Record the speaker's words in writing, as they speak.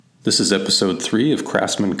This is episode 3 of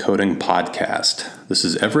Craftsman Coding Podcast. This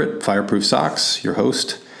is Everett, Fireproof Socks, your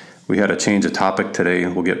host. We had a change of topic today.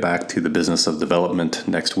 We'll get back to the business of development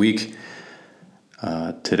next week.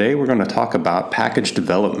 Today we're going to talk about package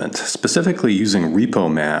development, specifically using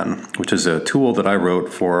RepoMan, which is a tool that I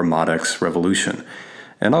wrote for Modex Revolution.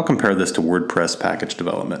 And I'll compare this to WordPress package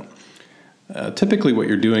development. Typically what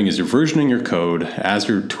you're doing is you're versioning your code as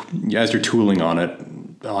you're tooling on it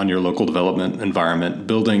on your local development environment,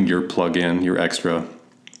 building your plugin, your extra,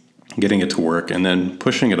 getting it to work, and then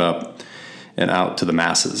pushing it up and out to the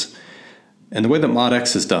masses. And the way that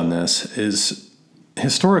Modex has done this is,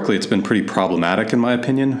 historically, it's been pretty problematic in my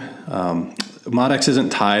opinion. Modex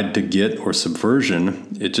isn't tied to Git or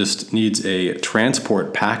Subversion. It just needs a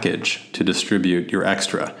transport package to distribute your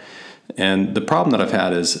extra. And the problem that I've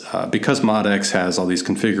had is because Modex has all these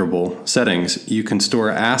configurable settings, you can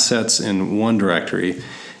store assets in one directory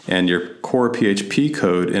and your core PHP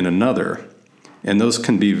code in another. And those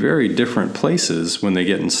can be very different places when they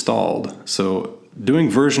get installed. So doing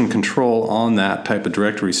version control on that type of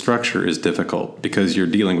directory structure is difficult because you're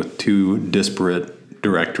dealing with two disparate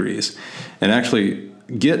directories. And actually,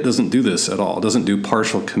 Git doesn't do this at all. It doesn't do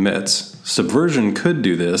partial commits. Subversion could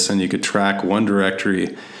do this, and you could track one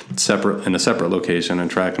directory separate in a separate location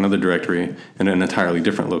and track another directory in an entirely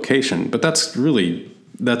different location. But that's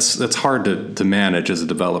hard to manage as a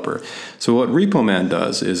developer. So what RepoMan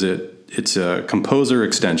does is it's a Composer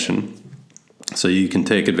extension. So you can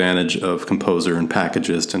take advantage of Composer and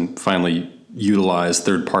packages and finally utilize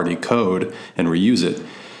third-party code and reuse it.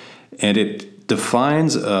 And it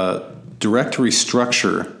defines a directory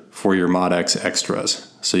structure for your Modex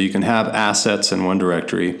extras. So you can have assets in one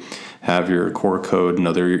directory, have your core code and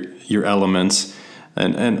your elements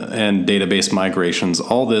and database migrations,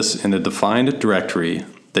 all this in a defined directory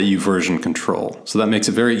that you version control. So that makes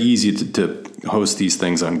it very easy to host these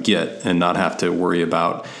things on Git and not have to worry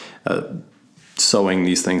about sewing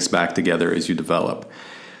these things back together as you develop.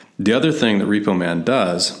 The other thing that RepoMan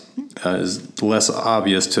does is less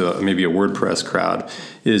obvious to maybe a WordPress crowd,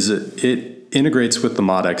 is it integrates with the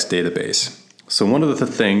Modex database. So one of the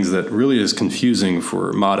things that really is confusing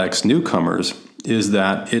for Modex newcomers is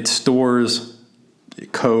that it stores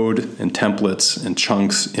code and templates and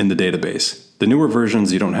chunks in the database. The newer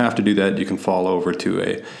versions, you don't have to do that. You can fall over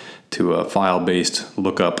to a file-based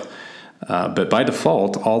lookup. But by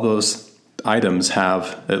default, all those items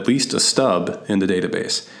have at least a stub in the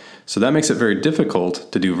database. So that makes it very difficult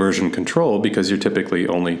to do version control because you're typically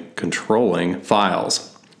only controlling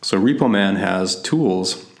files. So RepoMan has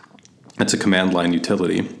tools. It's a command line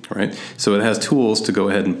utility, right? So it has tools to go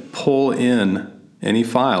ahead and pull in any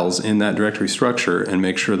files in that directory structure and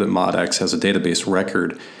make sure that Modex has a database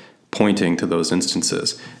record pointing to those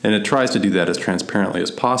instances. And it tries to do that as transparently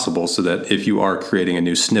as possible so that if you are creating a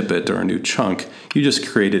new snippet or a new chunk, you just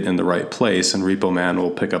create it in the right place and RepoMan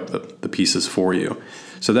will pick up the pieces for you.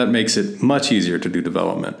 So that makes it much easier to do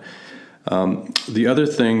development. The other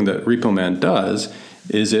thing that RepoMan does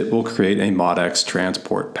is it will create a Modex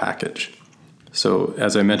transport package. So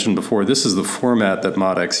as I mentioned before, this is the format that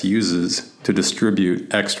Modex uses to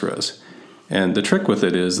distribute extras. And the trick with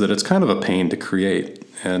it is that it's kind of a pain to create.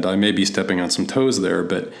 And I may be stepping on some toes there,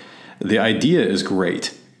 but the idea is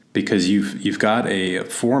great because you've got a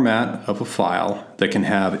format of a file that can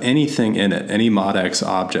have anything in it. Any Modex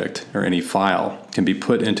object or any file can be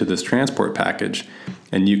put into this transport package,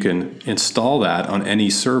 and you can install that on any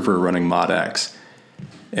server running Modex.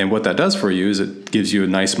 And what that does for you is it gives you a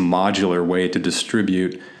nice modular way to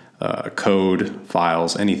distribute code,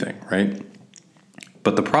 files, anything, right?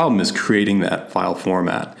 But the problem is creating that file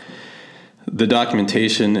format. The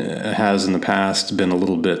documentation has in the past been a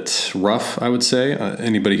little bit rough, I would say.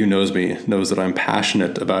 Anybody who knows me knows that I'm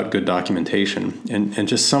passionate about good documentation. And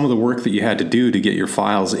just some of the work that you had to do to get your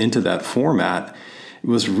files into that format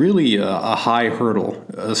was really a high hurdle,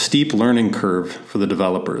 a steep learning curve for the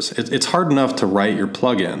developers. It's hard enough to write your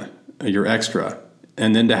plugin, your extra,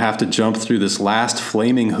 and then to have to jump through this last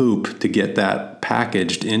flaming hoop to get that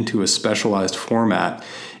packaged into a specialized format.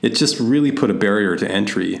 It just really put a barrier to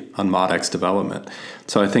entry on Modex development.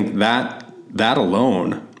 So I think that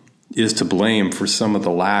alone is to blame for some of the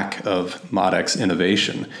lack of Modex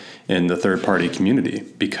innovation in the third-party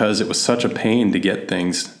community, because it was such a pain to get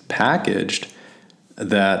things packaged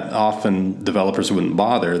that often developers wouldn't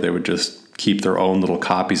bother. They would just keep their own little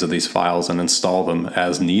copies of these files and install them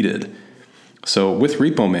as needed. So with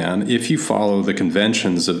RepoMan, if you follow the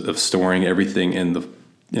conventions of storing everything in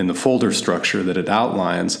the folder structure that it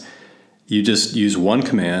outlines, you just use one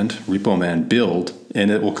command, RepoMan build, and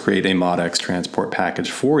it will create a Modex transport package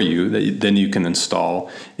for you that then you can install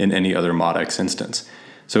in any other Modex instance.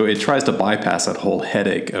 So it tries to bypass that whole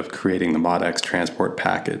headache of creating the ModX transport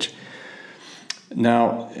package.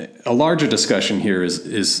 Now, a larger discussion here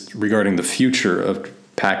is regarding the future of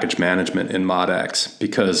package management in ModX,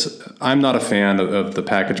 because I'm not a fan of the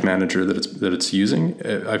package manager that it's using.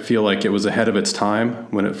 I feel like it was ahead of its time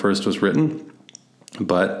when it first was written,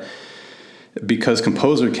 but because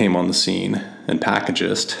Composer came on the scene and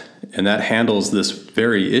Packagist, and that handles this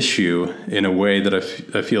very issue in a way that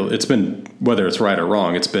I feel it's been, whether it's right or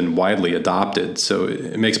wrong, it's been widely adopted. So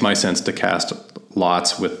it makes my sense to cast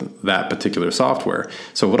lots with that particular software.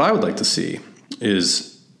 So what I would like to see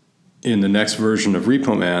is in the next version of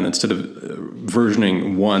RepoMan, instead of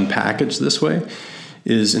versioning one package this way,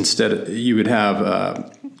 is instead you would have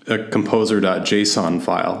a composer.json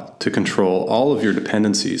file to control all of your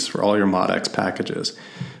dependencies for all your ModX packages.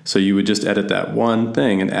 So you would just edit that one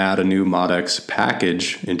thing and add a new ModX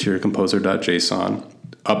package into your composer.json,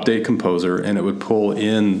 update Composer, and it would pull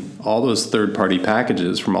in all those third-party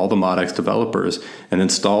packages from all the ModX developers and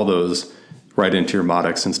install those right into your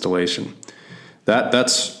ModX installation.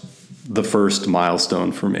 That's the first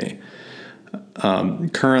milestone for me.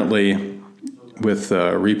 Currently, with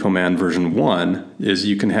RepoMan version 1, is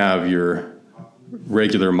you can have your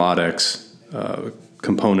regular ModX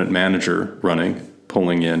component manager running,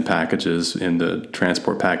 pulling in packages in the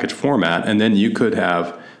transport package format, and then you could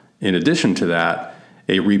have, in addition to that,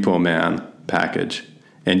 a RepoMan package,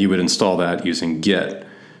 and you would install that using Git.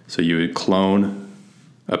 So you would clone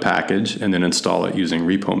a package and then install it using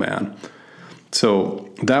RepoMan. So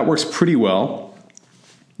that works pretty well,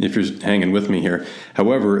 if you're hanging with me here.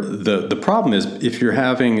 However, the problem is if you're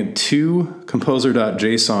having two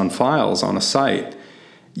composer.json files on a site,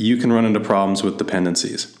 you can run into problems with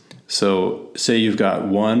dependencies. So say you've got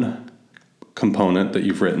one component that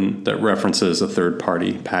you've written that references a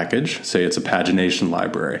third-party package, say it's a pagination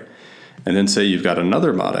library, and then say you've got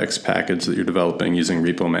another ModX package that you're developing using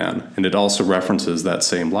RepoMan, and it also references that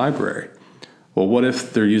same library. Well, what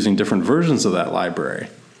if they're using different versions of that library?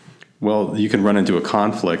 Well, you can run into a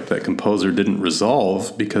conflict that Composer didn't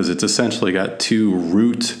resolve because it's essentially got two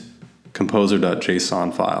root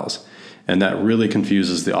composer.json files, and that really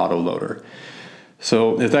confuses the autoloader.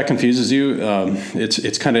 So if that confuses you,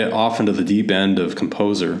 it's kind of off into the deep end of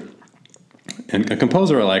Composer. And a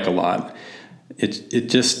Composer I like a lot.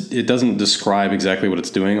 It doesn't describe exactly what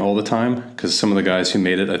it's doing all the time, because some of the guys who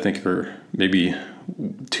made it, I think, are maybe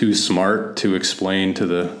too smart to explain to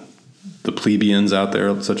the plebeians out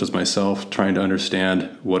there, such as myself, trying to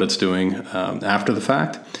understand what it's doing after the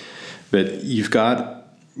fact. But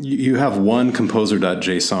you have one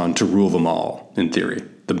composer.json to rule them all, in theory.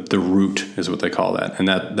 The root is what they call that, and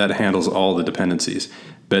that handles all the dependencies.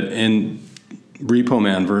 But in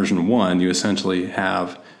RepoMan version 1, you essentially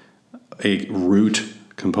have a root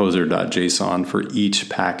composer.json for each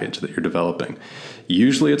package that you're developing.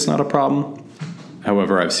 Usually it's not a problem.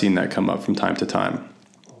 However, I've seen that come up from time to time.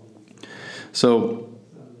 So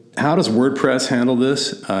how does WordPress handle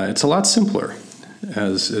this? It's a lot simpler,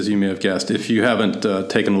 as you may have guessed. If you haven't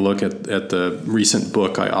taken a look at the recent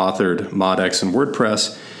book I authored, ModX and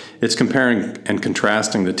WordPress, it's comparing and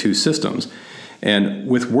contrasting the two systems. And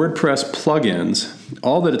with WordPress plugins,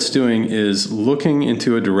 all that it's doing is looking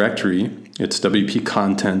into a directory, it's WP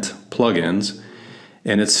Content plugins,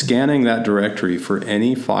 and it's scanning that directory for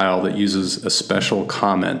any file that uses a special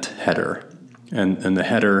comment header. And the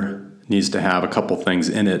header needs to have a couple things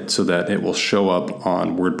in it so that it will show up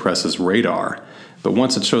on WordPress's radar. But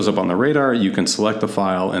once it shows up on the radar, you can select the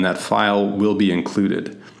file, and that file will be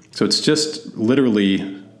included. So it's just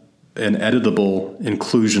literally an editable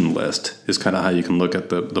inclusion list is kind of how you can look at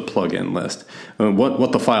the plugin list.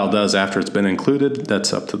 What the file does after it's been included,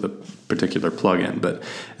 that's up to the particular plugin. But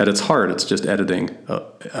at its heart, it's just editing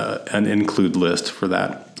an include list for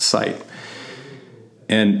that site.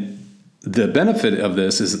 And the benefit of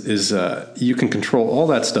this is you can control all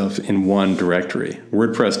that stuff in one directory.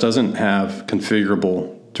 WordPress doesn't have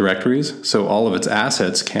configurable directories, so all of its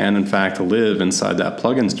assets can, in fact, live inside that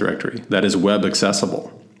plugins directory that is web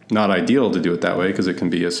accessible. Not ideal to do it that way because it can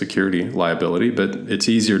be a security liability, but it's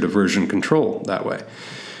easier to version control that way.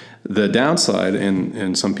 The downside,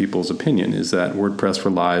 in some people's opinion, is that WordPress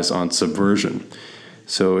relies on Subversion.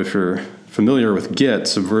 So if you're familiar with Git,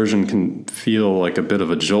 Subversion can feel like a bit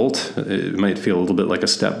of a jolt. It might feel a little bit like a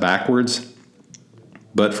step backwards.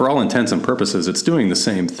 But for all intents and purposes, it's doing the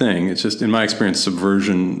same thing. It's just, in my experience,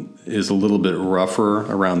 Subversion is a little bit rougher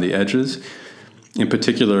around the edges. In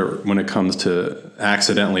particular, when it comes to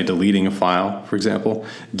accidentally deleting a file, for example,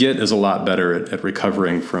 Git is a lot better at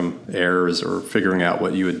recovering from errors or figuring out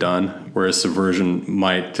what you had done, whereas Subversion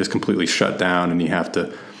might just completely shut down and you have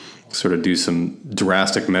to sort of do some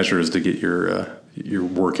drastic measures to get your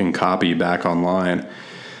working copy back online.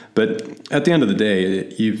 But at the end of the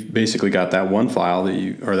day, you've basically got that one file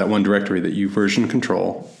or that one directory that you version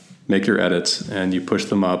control, make your edits, and you push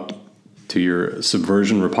them up to your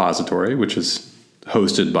Subversion repository, which is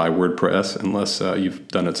hosted by WordPress, unless you've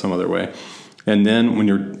done it some other way. And then when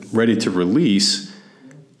you're ready to release,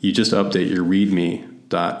 you just update your readme.txt,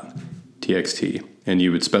 and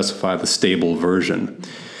you would specify the stable version.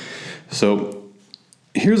 So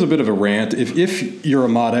here's a bit of a rant. If you're a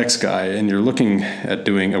ModX guy and you're looking at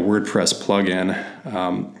doing a WordPress plugin,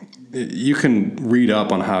 you can read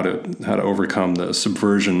up on how to overcome the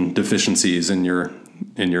Subversion deficiencies in your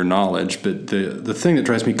knowledge. But the thing that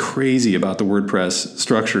drives me crazy about the WordPress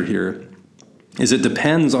structure here is it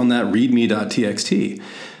depends on that readme.txt.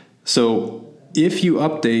 So if you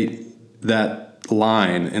update that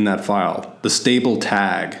line in that file, the stable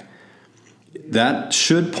tag, that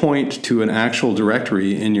should point to an actual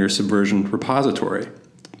directory in your Subversion repository,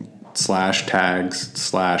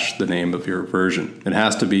 /tags/ the name of your version. It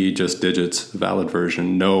has to be just digits, valid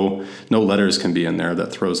version. No letters can be in there.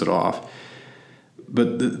 That throws it off.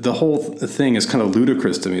 But the whole thing is kind of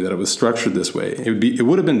ludicrous to me that it was structured this way. It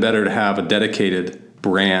would have been better to have a dedicated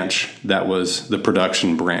branch that was the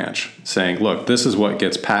production branch saying, look, this is what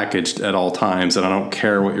gets packaged at all times, and I don't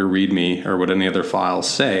care what your README or what any other files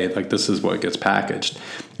say, like this is what gets packaged.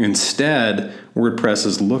 Instead, WordPress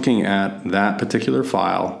is looking at that particular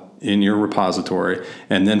file in your repository,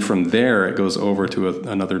 and then from there it goes over to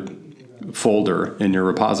another folder in your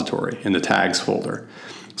repository, in the tags folder.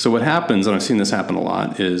 So what happens, and I've seen this happen a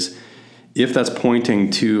lot, is if that's pointing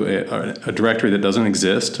to a directory that doesn't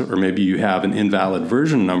exist, or maybe you have an invalid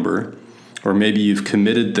version number, or maybe you've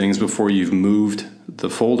committed things before you've moved the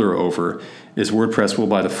folder over, is WordPress will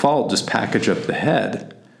by default just package up the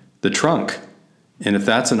head, the trunk. And if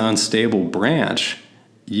that's an unstable branch,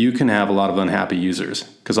 you can have a lot of unhappy users,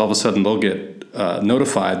 because all of a sudden they'll get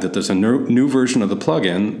notified that there's a new version of the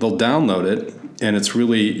plugin, they'll download it, and it's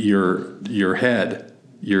really your head,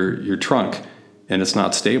 your trunk, and it's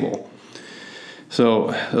not stable.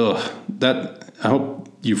 So that, I hope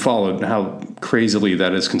you followed how crazily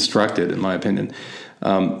that is constructed, in my opinion.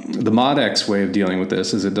 The ModX way of dealing with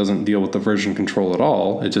this is it doesn't deal with the version control at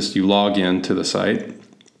all. It just, you log in to the site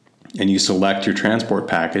and you select your transport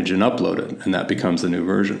package and upload it, and that becomes the new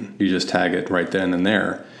version. You just tag it right then and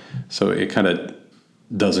there. So it kind of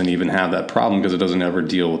doesn't even have that problem because it doesn't ever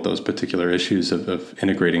deal with those particular issues of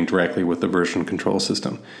integrating directly with the version control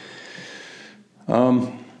system.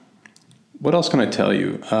 What else can I tell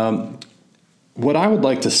you? What I would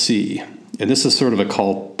like to see, and this is sort of a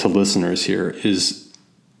call to listeners here, is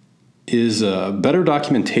better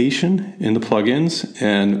documentation in the plugins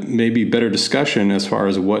and maybe better discussion as far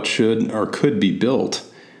as what should or could be built.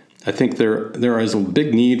 I think there is a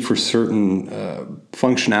big need for certain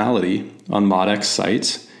functionality on ModX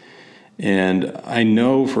sites, and I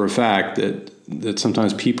know for a fact that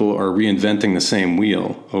sometimes people are reinventing the same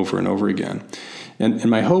wheel over and over again. And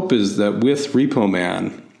my hope is that with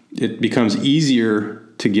RepoMan, it becomes easier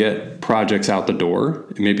to get projects out the door.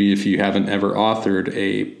 Maybe if you haven't ever authored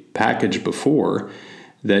a package before,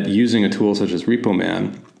 that using a tool such as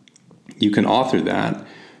RepoMan, you can author that,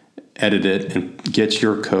 edit it, and get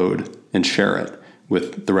your code and share it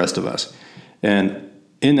with the rest of us. And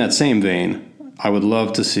in that same vein, I would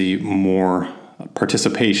love to see more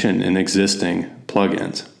participation in existing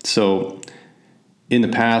plugins. So in the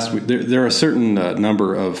past, there are a certain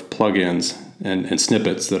number of plugins and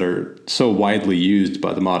snippets that are so widely used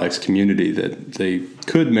by the ModX community that they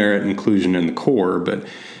could merit inclusion in the core, but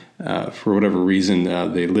for whatever reason,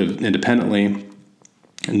 they live independently.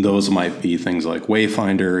 And those might be things like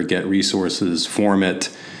Wayfinder, Get Resources,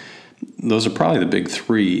 Formit. Those are probably the big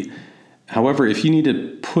three. However, if you need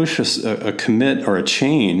to push a commit or a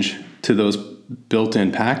change to those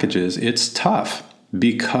built-in packages, it's tough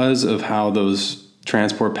because of how those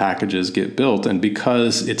transport packages get built, and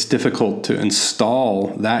because it's difficult to install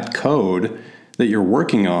that code that you're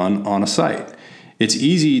working on a site. It's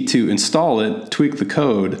easy to install it, tweak the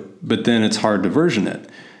code, but then it's hard to version it.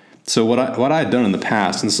 So what I had done in the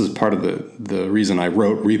past, and this is part of the reason I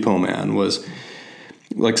wrote RepoMan, was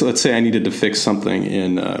like, so let's say I needed to fix something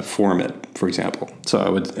in Formit, for example. So I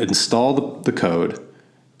would install the code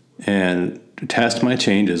and test my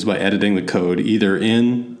changes by editing the code either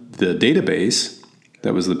in the database,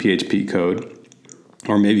 that was the PHP code,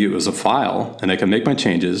 or maybe it was a file, and I could make my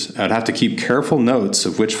changes. I'd have to keep careful notes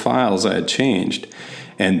of which files I had changed.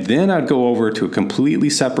 And then I'd go over to a completely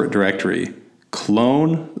separate directory,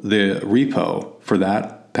 clone the repo for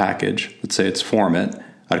that package. Let's say it's Formit.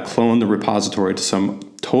 I'd clone the repository to some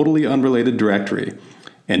totally unrelated directory.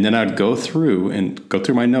 And then I'd go through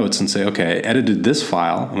my notes and say, okay, I edited this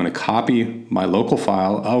file. I'm going to copy my local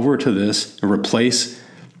file over to this and replace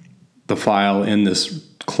the file in this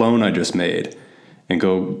clone I just made, and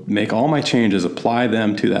go make all my changes, apply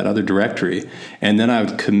them to that other directory. And then I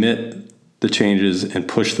would commit the changes and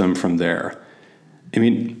push them from there. I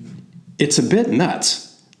mean, it's a bit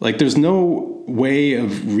nuts. Like, there's no way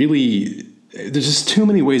of really, there's just too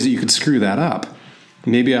many ways that you could screw that up.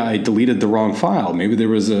 Maybe I deleted the wrong file. Maybe there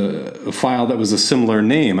was a file that was a similar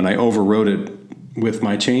name and I overwrote it with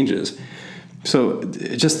my changes. So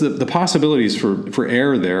just the possibilities for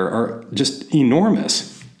error there are just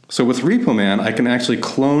enormous. So with RepoMan, I can actually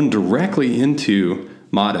clone directly into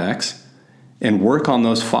ModX and work on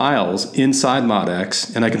those files inside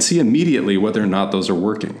ModX, and I can see immediately whether or not those are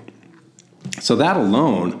working. So that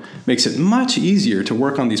alone makes it much easier to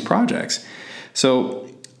work on these projects. So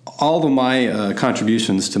all of my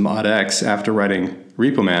contributions to ModX after writing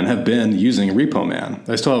RepoMan have been using RepoMan.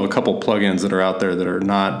 I still have a couple plugins that are out there that are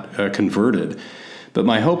not converted. But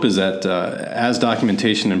my hope is that as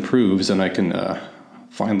documentation improves and I can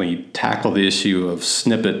finally tackle the issue of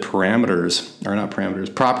snippet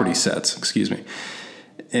property sets,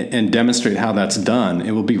 and demonstrate how that's done,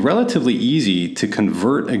 it will be relatively easy to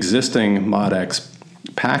convert existing ModX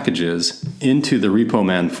packages into the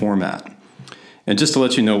RepoMan format. And just to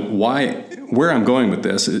let you know where I'm going with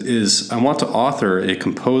this is I want to author a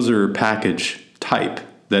composer package type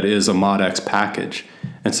that is a ModX package.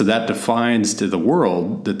 And so that defines to the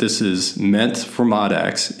world that this is meant for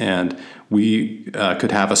ModX, and we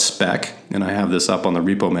could have a spec, and I have this up on the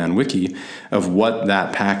RepoMan wiki, of what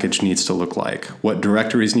that package needs to look like, what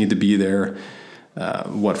directories need to be there,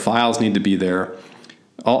 what files need to be there.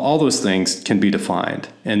 All those things can be defined.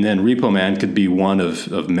 And then RepoMan could be one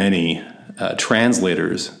of many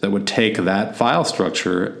translators that would take that file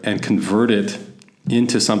structure and convert it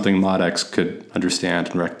into something ModX could understand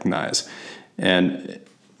and recognize. And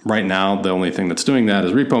right now, the only thing that's doing that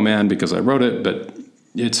is RepoMan because I wrote it, but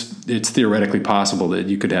it's theoretically possible that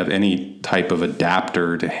you could have any type of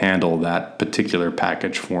adapter to handle that particular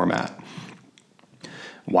package format.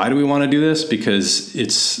 Why do we want to do this? Because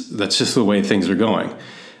that's just the way things are going.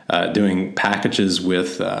 Doing packages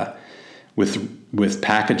with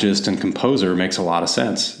Packagist and Composer makes a lot of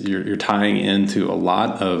sense. You're tying into a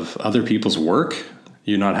lot of other people's work.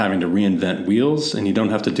 You're not having to reinvent wheels, and you don't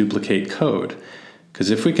have to duplicate code. Because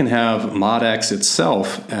if we can have ModX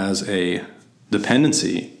itself as a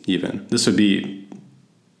dependency, even, this would be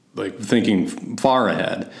like thinking far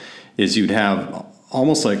ahead, is you'd have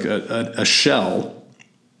almost like a shell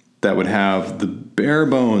that would have the bare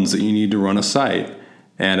bones that you need to run a site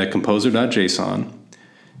and a composer.json.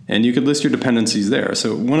 And you could list your dependencies there.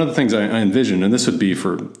 So one of the things I envision, and this would be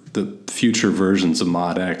for the future versions of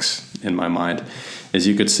ModX in my mind, is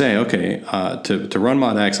you could say, okay, to run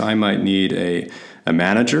ModX, I might need a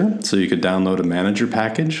manager. So you could download a manager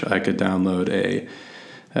package. I could download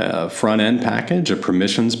a front-end package, a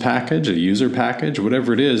permissions package, a user package,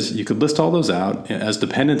 whatever it is. You could list all those out as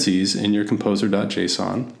dependencies in your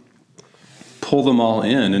composer.json, pull them all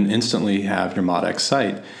in, and instantly have your ModX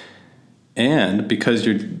site. And because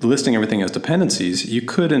you're listing everything as dependencies, you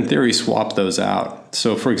could, in theory, swap those out.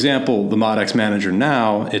 So, for example, the ModX Manager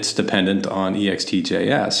now, it's dependent on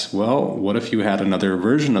ext.js. Well, what if you had another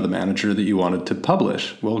version of the manager that you wanted to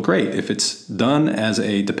publish? Well, great. If it's done as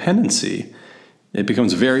a dependency, it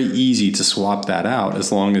becomes very easy to swap that out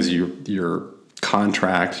as long as your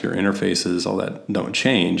contract, your interfaces, all that don't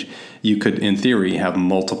change. You could, in theory, have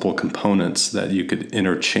multiple components that you could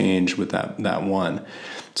interchange with that one.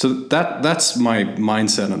 So that's my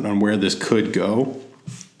mindset on where this could go.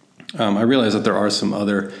 I realize that there are some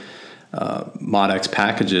other ModX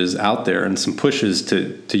packages out there and some pushes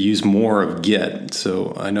to use more of Git.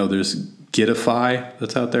 So I know there's Gitify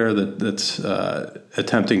that's out there that's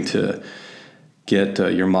attempting to get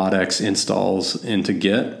your ModX installs into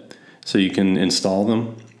Git so you can install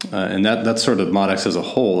them. And that's sort of ModX as a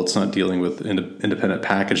whole. It's not dealing with independent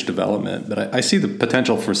package development. But I see the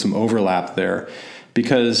potential for some overlap there.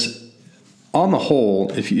 Because on the whole,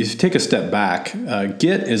 if you take a step back,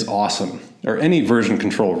 Git is awesome, or any version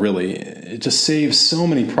control really. It just saves so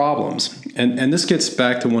many problems. And this gets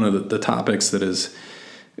back to one of the topics that is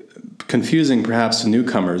confusing perhaps to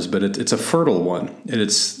newcomers, but it's a fertile one.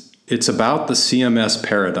 It's about the CMS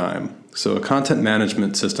paradigm. So a content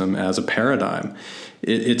management system as a paradigm.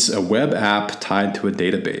 It's a web app tied to a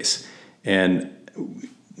database. And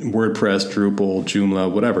WordPress, Drupal,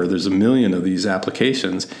 Joomla, whatever. There's a million of these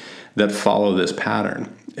applications that follow this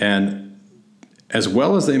pattern. And as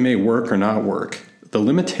well as they may work or not work, the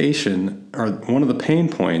limitation, or one of the pain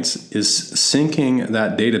points, is syncing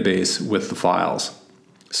that database with the files.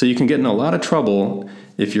 So you can get in a lot of trouble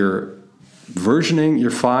if you're versioning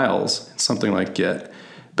your files in something like Git,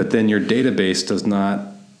 but then your database does not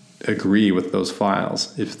agree with those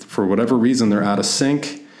files. If for whatever reason they're out of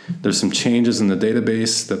sync, there's some changes in the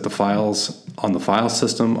database that the files on the file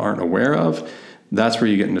system aren't aware of, that's where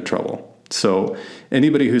you get into trouble. So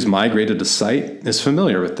anybody who's migrated to Site is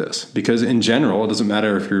familiar with this, because in general, it doesn't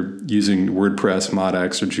matter if you're using WordPress,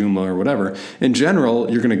 ModX, or Joomla or whatever. In general,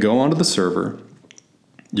 you're going to go onto the server,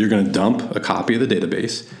 you're going to dump a copy of the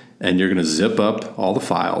database, and you're going to zip up all the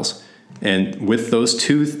files. And with those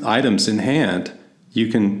two items in hand, you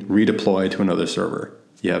can redeploy to another server.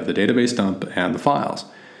 You have the database dump and the files.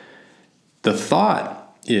 The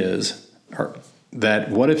thought is that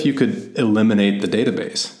what if you could eliminate the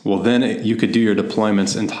database? Well, then you could do your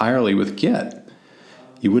deployments entirely with Git.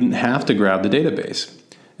 You wouldn't have to grab the database.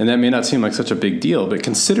 And that may not seem like such a big deal, but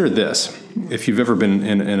consider this, if you've ever been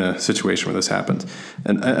in a situation where this happens.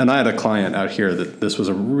 And I had a client out here that this was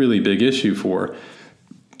a really big issue for.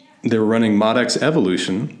 They were running ModX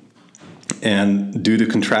Evolution, and due to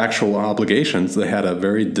contractual obligations, they had a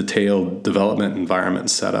very detailed development environment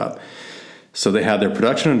set up. So they had their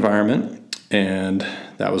production environment, and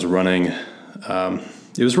that was running, it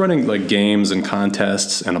was running like games and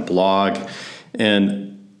contests and a blog. And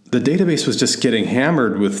the database was just getting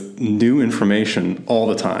hammered with new information all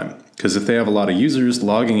the time. Because if they have a lot of users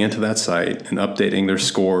logging into that site and updating their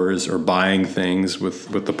scores or buying things with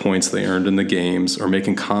the points they earned in the games or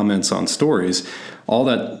making comments on stories, all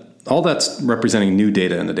that's representing new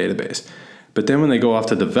data in the database. But then when they go off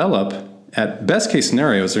to develop, at best case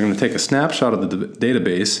scenarios, they're going to take a snapshot of the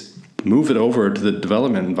database, move it over to the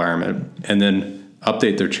development environment, and then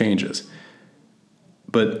update their changes.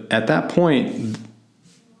 But at that point,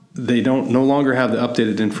 they no longer have the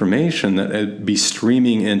updated information that would be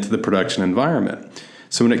streaming into the production environment.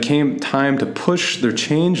 So when it came time to push their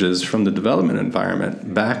changes from the development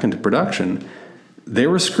environment back into production, they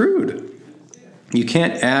were screwed. You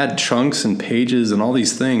can't add chunks and pages and all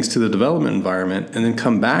these things to the development environment and then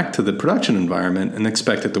come back to the production environment and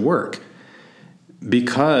expect it to work,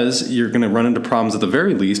 because you're going to run into problems at the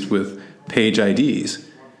very least with page IDs.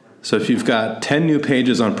 So if you've got 10 new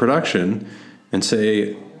pages on production and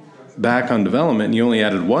say back on development and you only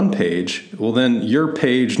added one page, well then your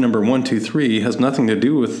page number 123 has nothing to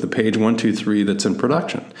do with the page 123 that's in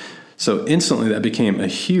production. So instantly that became a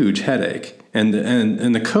huge headache. And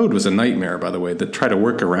the code was a nightmare, by the way, that tried to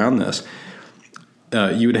work around this.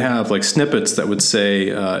 You would have like snippets that would say,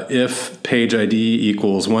 if page ID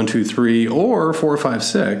equals 123 or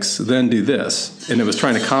 456, then do this. And it was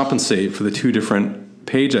trying to compensate for the two different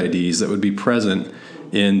page IDs that would be present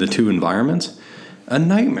in the two environments. A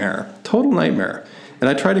nightmare, total nightmare. And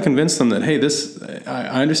I tried to convince them that, hey,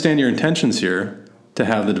 I understand your intentions here to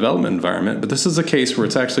have the development environment, but this is a case where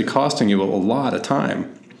it's actually costing you a lot of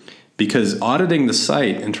time, because auditing the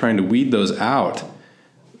site and trying to weed those out,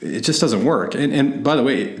 it just doesn't work. And by the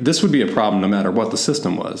way, this would be a problem no matter what the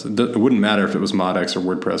system was. It wouldn't matter if it was ModX or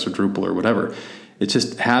WordPress or Drupal or whatever. It's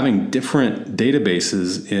just having different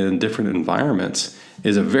databases in different environments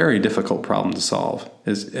is a very difficult problem to solve.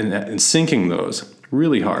 And syncing those,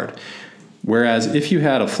 really hard. Whereas if you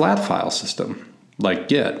had a flat file system like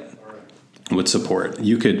Git would support,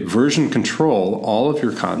 you could version control all of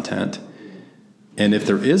your content. And if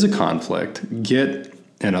there is a conflict, Git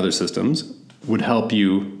and other systems would help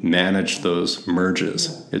you manage those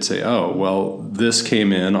merges. It'd say, oh, well, this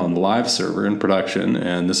came in on the live server in production,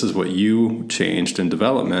 and this is what you changed in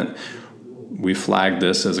development. We flagged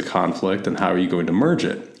this as a conflict, and how are you going to merge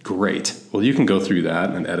it? Great. Well, you can go through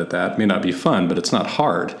that and edit that. It may not be fun, but it's not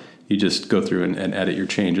hard. You just go through and edit your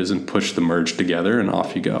changes and push the merge together, and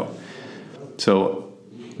off you go. So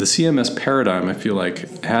the CMS paradigm, I feel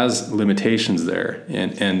like, has limitations there.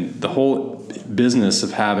 And the whole business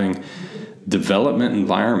of having development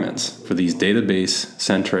environments for these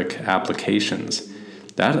database-centric applications,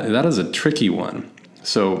 that is a tricky one.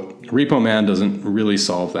 So RepoMan doesn't really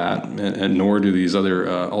solve that, and nor do these other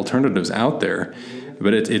alternatives out there.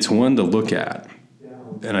 But it's one to look at.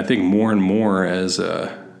 And I think more and more as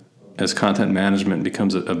content management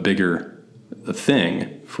becomes a bigger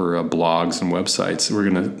thing for blogs and websites, we're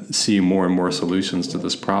going to see more and more solutions to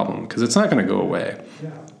this problem, because it's not going to go away.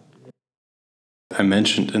 I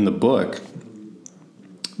mentioned in the book,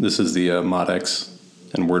 this is the ModX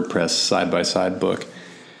and WordPress side-by-side book,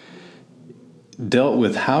 dealt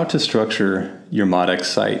with how to structure your ModX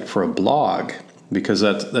site for a blog, because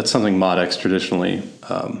that's something ModX traditionally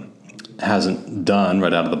hasn't done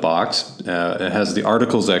right out of the box. It has the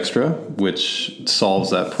articles extra, which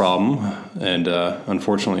solves that problem, and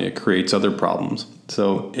unfortunately it creates other problems.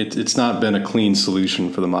 So it's not been a clean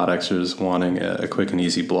solution for the Modexers wanting a quick and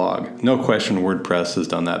easy blog. No question WordPress has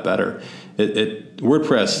done that better.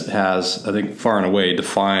 WordPress has, I think, far and away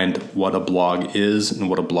defined what a blog is and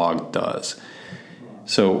what a blog does.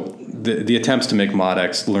 So the attempts to make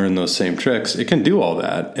Modex learn those same tricks, it can do all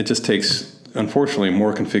that. It just takes, unfortunately,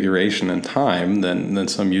 more configuration and time than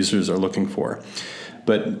some users are looking for.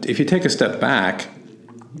 But if you take a step back,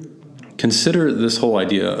 consider this whole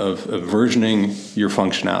idea of versioning your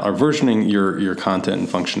functionality, or versioning your content and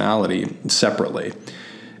functionality separately.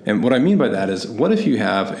 And what I mean by that is, what if you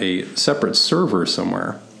have a separate server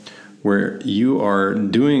somewhere where you are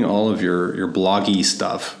doing all of your bloggy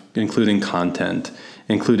stuff, including content,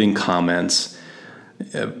 including comments,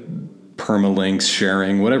 permalinks,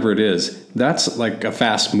 sharing, whatever it is? That's like a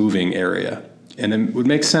fast-moving area. And it would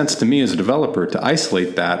make sense to me as a developer to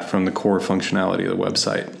isolate that from the core functionality of the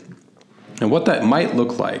website. And what that might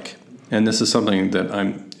look like, and this is something that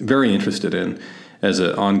I'm very interested in as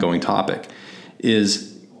an ongoing topic,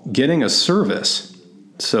 is getting a service.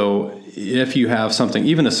 So if you have something,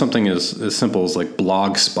 even if something as simple as like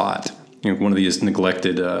Blogspot, one of these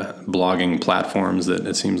neglected blogging platforms that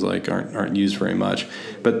it seems like aren't used very much,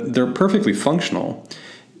 but they're perfectly functional.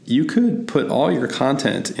 You could put all your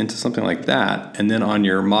content into something like that, and then on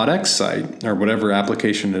your Modex site, or whatever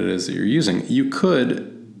application it is that you're using, you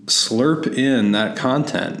could slurp in that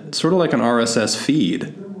content, sort of like an RSS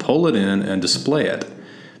feed, pull it in and display it.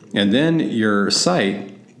 And then your site,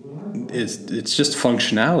 it's just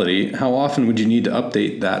functionality. How often would you need to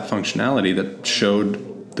update that functionality that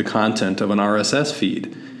showed the content of an RSS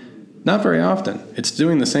feed? Not very often. It's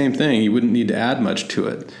doing the same thing. You wouldn't need to add much to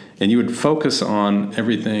it. And you would focus on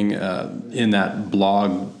everything in that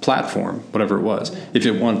blog platform, whatever it was. If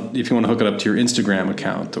you want to hook it up to your Instagram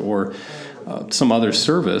account or some other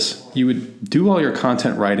service, you would do all your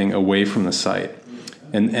content writing away from the site.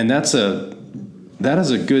 And that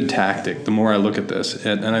is a good tactic, the more I look at this.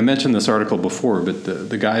 And I mentioned this article before, but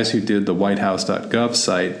the guys who did the whitehouse.gov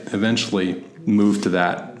site eventually moved to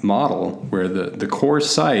that model where the core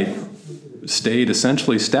site stayed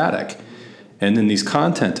essentially static. And then these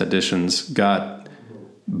content additions got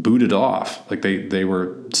booted off. Like they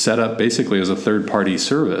were set up basically as a third-party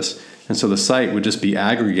service. And so the site would just be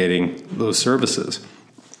aggregating those services.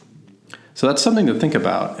 So that's something to think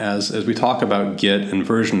about as we talk about Git and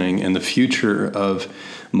versioning and the future of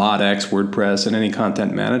Modex, WordPress, and any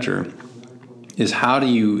content manager, is how do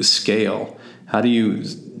you scale? How do you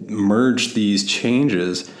merge these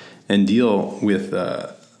changes and deal with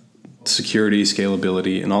security,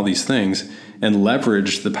 scalability, and all these things, and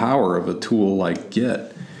leverage the power of a tool like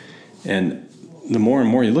Git? And the more and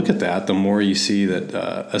more you look at that, the more you see that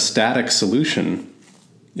a static solution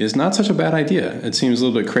is not such a bad idea. It seems a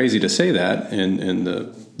little bit crazy to say that in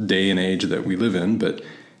the day and age that we live in, but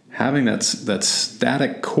having that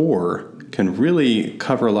static core can really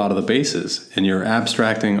cover a lot of the bases, and you're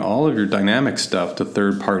abstracting all of your dynamic stuff to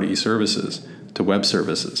third-party services, to web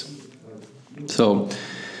services. So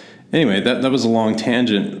anyway, that was a long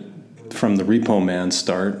tangent from the Repo Man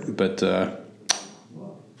start, but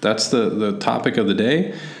that's the topic of the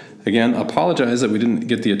day. Again, apologize that we didn't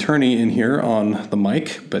get the attorney in here on the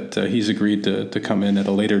mic, but he's agreed to come in at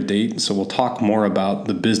a later date. So we'll talk more about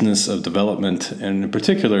the business of development, and in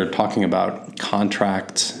particular, talking about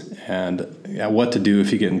contracts and what to do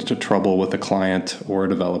if you get into trouble with a client or a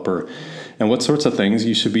developer, and what sorts of things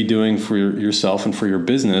you should be doing for yourself and for your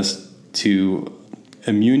business to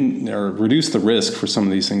reduce the risk for some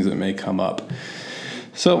of these things that may come up.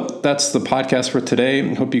 So that's the podcast for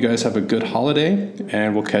today. Hope you guys have a good holiday,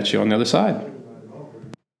 and we'll catch you on the other side.